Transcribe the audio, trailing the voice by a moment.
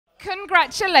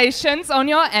congratulations on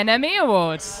your NME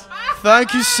Awards.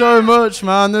 Thank you so much,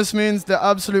 man. This means the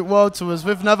absolute world to us.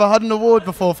 We've never had an award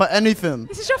before for anything.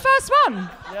 This is your first one?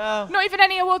 Yeah. Not even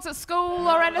any awards at school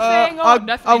or anything?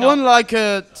 I won like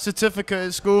a certificate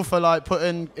at school for like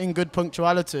putting in good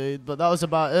punctuality, but that was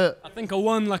about it. I think I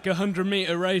won like a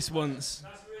 100-meter race once.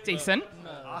 Decent.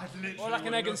 Or like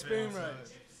an egg and spoon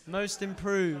race. Most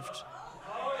improved.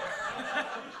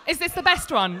 Is this the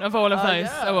best one of all of those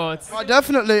awards?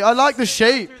 Definitely. I like the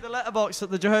shape. Through the letterbox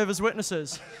at the Jehovah's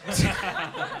Witnesses. So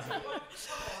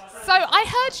I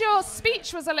heard your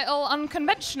speech was a little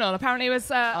unconventional. Apparently it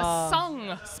was a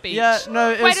song speech. Yeah,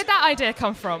 no. Where did that idea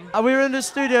come from? We were in the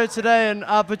studio today, and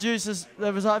our producers, they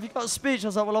was like, "Have you got a speech?" I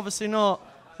was like, "Well, obviously not."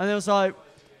 And it was like,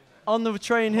 on the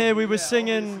train here, we were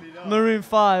singing Maroon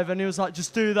 5, and he was like,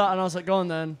 "Just do that," and I was like, "Go on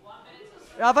then."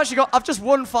 I've just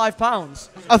won £5.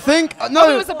 I think it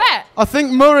was a bet. I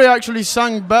think Murray actually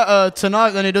sang better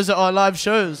tonight than he does at our live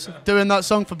shows, doing that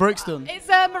song for Brixton. Is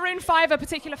Maroon 5 a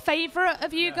particular favourite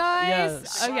of you guys?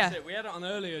 Yes. Oh yeah. We had it on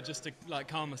earlier just to like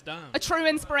calm us down. A true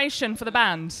inspiration for the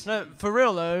band. No, for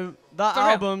real though, that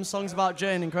album, Songs About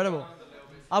Jane, incredible.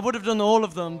 I would have done all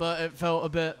of them, but it felt a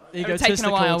bit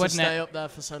egotistical to stay up there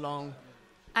for so long.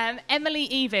 Emily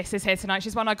Eavis is here tonight.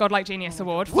 She's won our Godlike Genius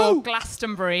Award for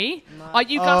Glastonbury. Are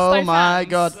you Glasto fans? Oh my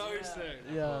God.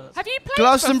 Yeah. Have you played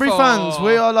Glastonbury before? fans,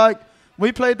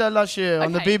 we played there last year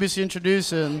on the BBC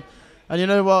Introducing, and you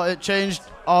know what? It changed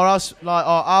our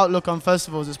outlook on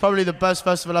festivals. It's probably the best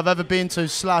festival I've ever been to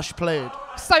 / played.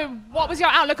 So what was your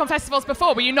outlook on festivals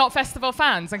before? Were you not festival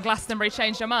fans and Glastonbury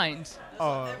changed your mind?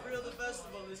 Every other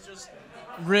festival is just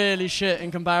really shit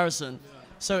in comparison.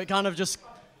 So it kind of just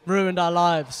ruined our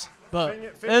lives, but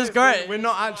it was great. We're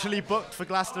not actually booked for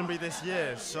Glastonbury this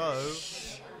year, so...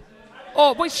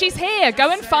 Oh, well, she's here.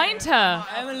 Go and find her.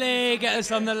 Emily, get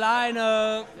us on the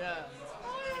lineup.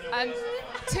 And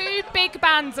two big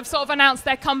bands have sort of announced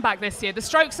their comeback this year. The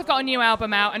Strokes have got a new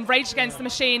album out, and Rage Against the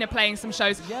Machine are playing some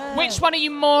shows. Yeah. Which one are you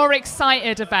more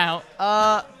excited about?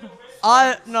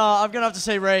 I'm gonna have to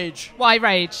say Rage. Why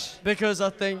Rage? Because I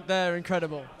think they're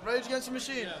incredible. Rage Against the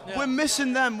Machine. Yeah. We're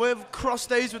missing them. We've crossed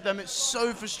days with them. It's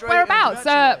so frustrating. Whereabouts?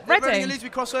 Reading. It needs to be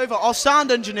crossed over. Our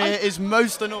sound engineer is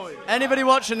most annoyed. Anybody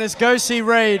watching this, go see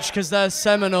Rage because they're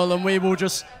seminal, and we will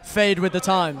just fade with the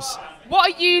times.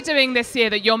 What are you doing this year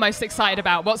that you're most excited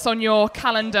about? What's on your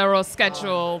calendar or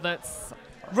schedule that's...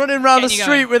 Running around the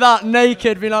street with that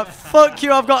naked, being like, "Fuck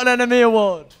you, I've got an NME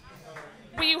award."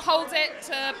 Will you hold it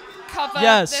to cover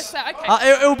yes. this?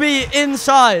 Okay. It'll be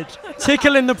inside,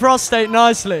 tickling the prostate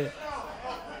nicely.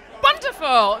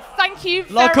 Wonderful. Thank you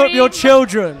very much. Lock up your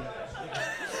children.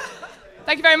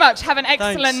 Thank you very much. Have an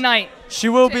excellent night. She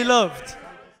will be loved.